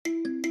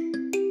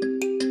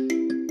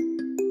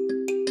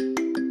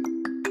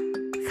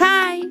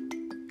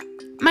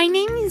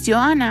is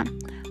Joanna.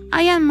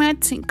 I am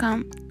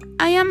Mexican.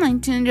 I am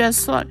 19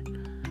 years old.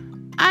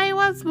 I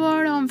was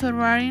born on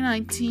February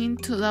 19,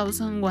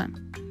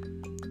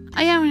 2001.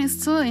 I am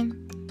studying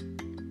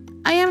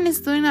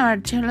a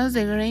bachelor's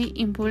degree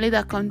in Public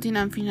Accounting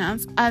and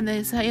Finance at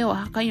the SAE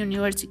Oaxaca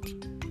University.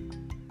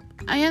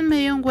 I am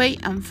medium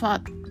weight and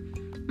fat.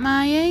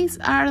 My eyes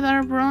are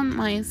dark brown,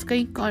 my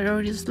skin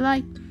color is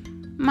light.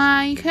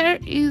 My hair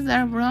is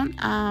dark brown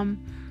and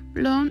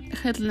blonde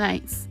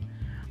headlights.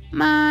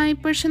 My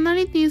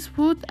personality is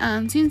good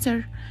and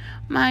sincere.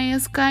 My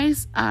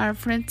skills are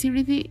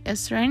flexibility,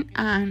 strength,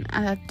 and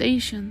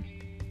adaptation.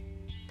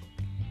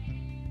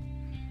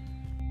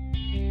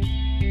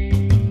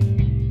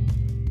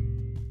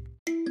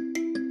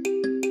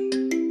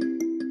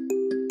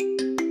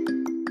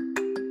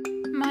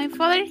 My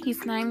father,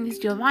 his name is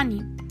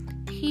Giovanni.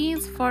 He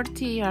is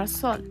 40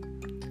 years old.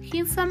 He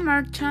is a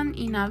merchant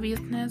in a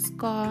business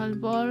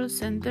called Ball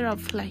Center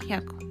of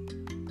Tlaxiaco.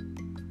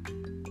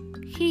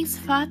 He is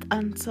fat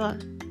and tall.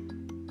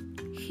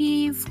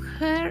 His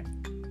hair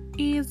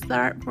is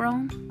dark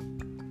brown.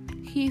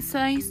 His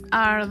eyes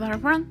are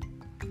dark brown.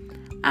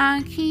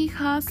 And he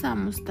has a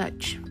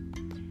mustache.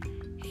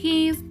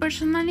 His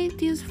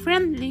personality is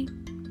friendly.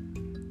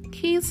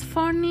 He is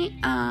funny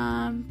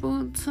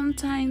but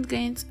sometimes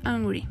gets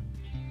angry.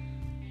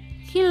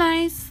 He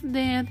likes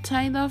the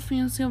type of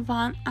music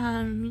band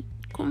and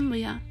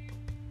cumbia.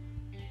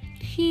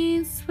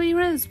 His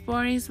favorite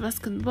sport is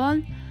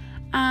basketball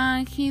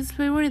and his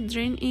favorite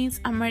drink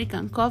is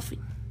American coffee.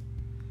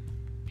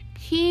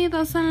 He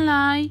doesn't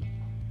like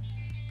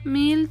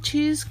milk,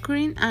 cheese,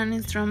 cream,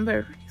 and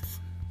strawberries.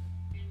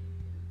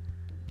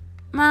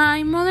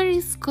 My mother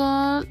is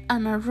called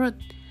Anna Ruth.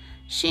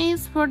 She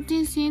is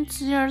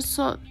 46 years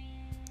old.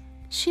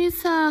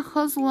 She's a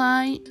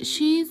housewife.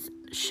 She's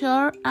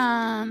short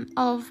and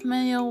of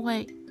medium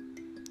weight.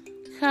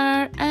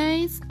 Her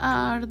eyes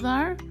are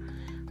dark.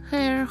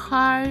 Her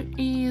hair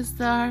is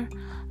dark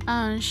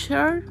and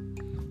short.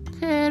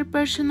 Her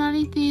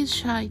personality is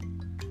shy.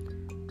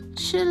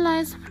 She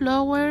likes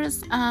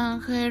flowers and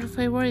her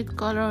favorite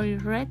color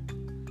is red.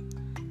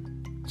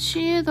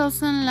 She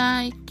doesn't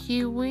like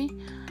kiwi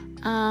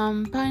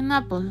and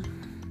pineapple.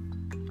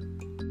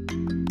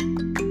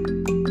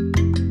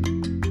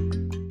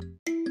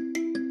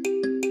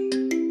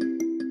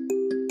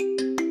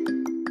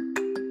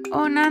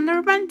 On a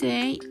normal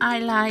day,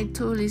 I like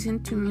to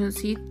listen to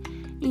music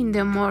in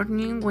the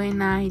morning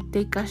when I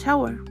take a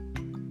shower.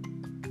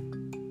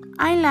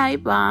 I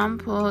like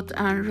band, pop,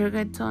 and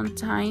reggaeton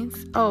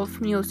types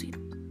of music.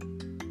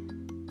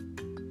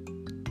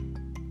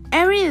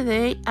 Every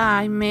day,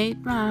 I make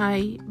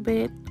my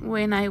bed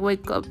when I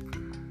wake up.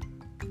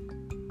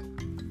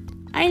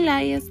 I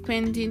like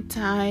spending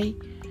time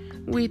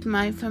with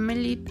my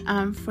family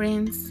and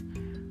friends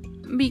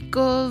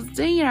because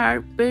they are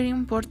very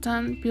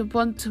important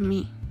people to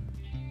me.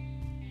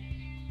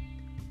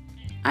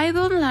 I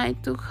don't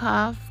like to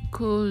have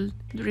cold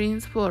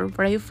drinks for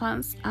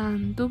breakfast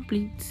and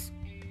dumplings.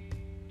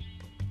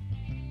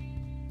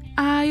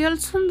 I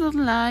also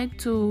don't like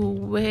to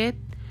wet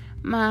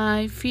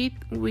my feet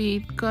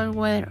with cold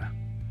weather.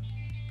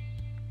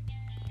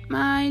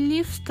 My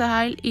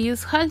lifestyle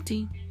is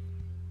healthy.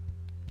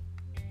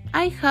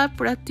 I have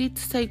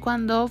practiced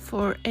Taekwondo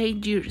for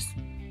 8 years.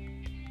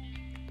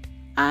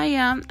 I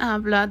am a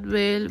black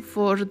belt.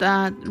 For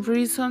that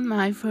reason,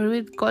 my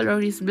favorite color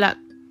is black.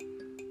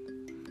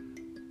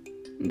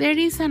 There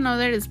is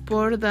another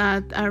sport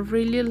that I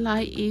really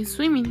like is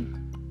swimming.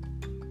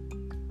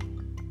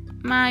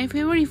 My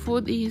favorite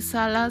food is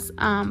salads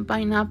and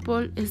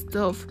pineapple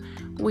stuffed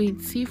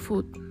with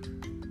seafood.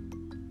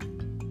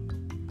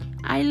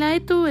 I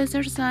like to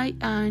exercise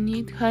and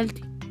eat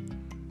healthy,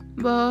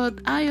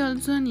 but I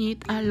also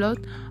need a lot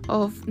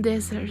of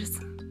desserts.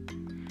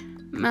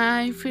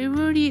 My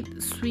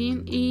favorite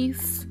sweet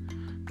is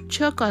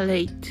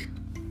chocolate.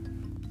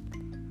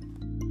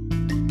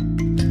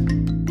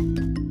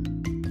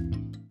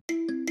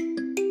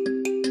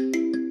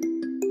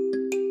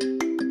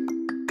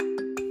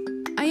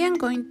 I am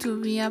going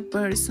to be a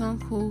person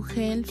who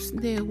helps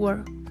the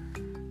world,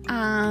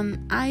 and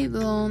I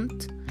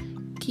don't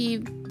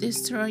keep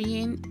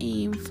destroying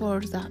it for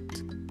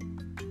that.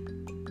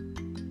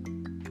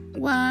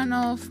 One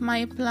of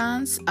my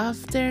plans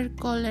after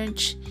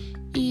college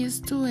is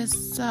to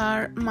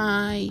start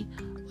my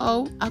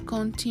own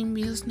accounting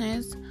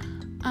business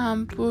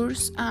and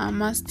pursue a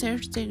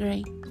master's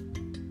degree.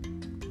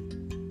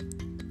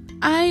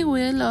 I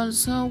will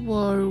also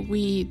work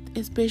with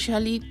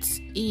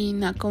specialists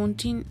in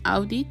accounting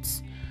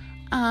audits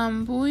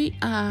and buy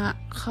a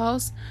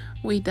house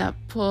with a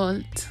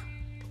pool.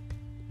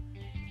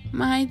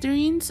 My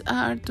dreams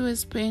are to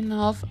spin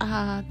off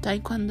a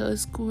Taekwondo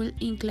school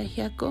in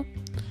Tlaxiaco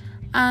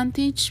and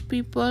teach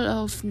people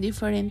of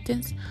different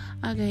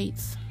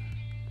ages.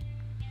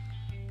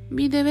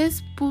 Be the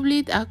best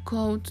public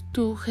account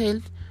to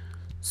help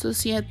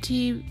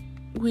society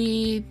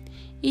with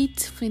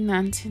its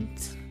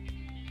finances.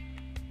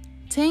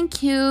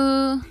 Thank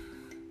you.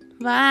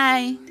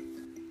 Bye.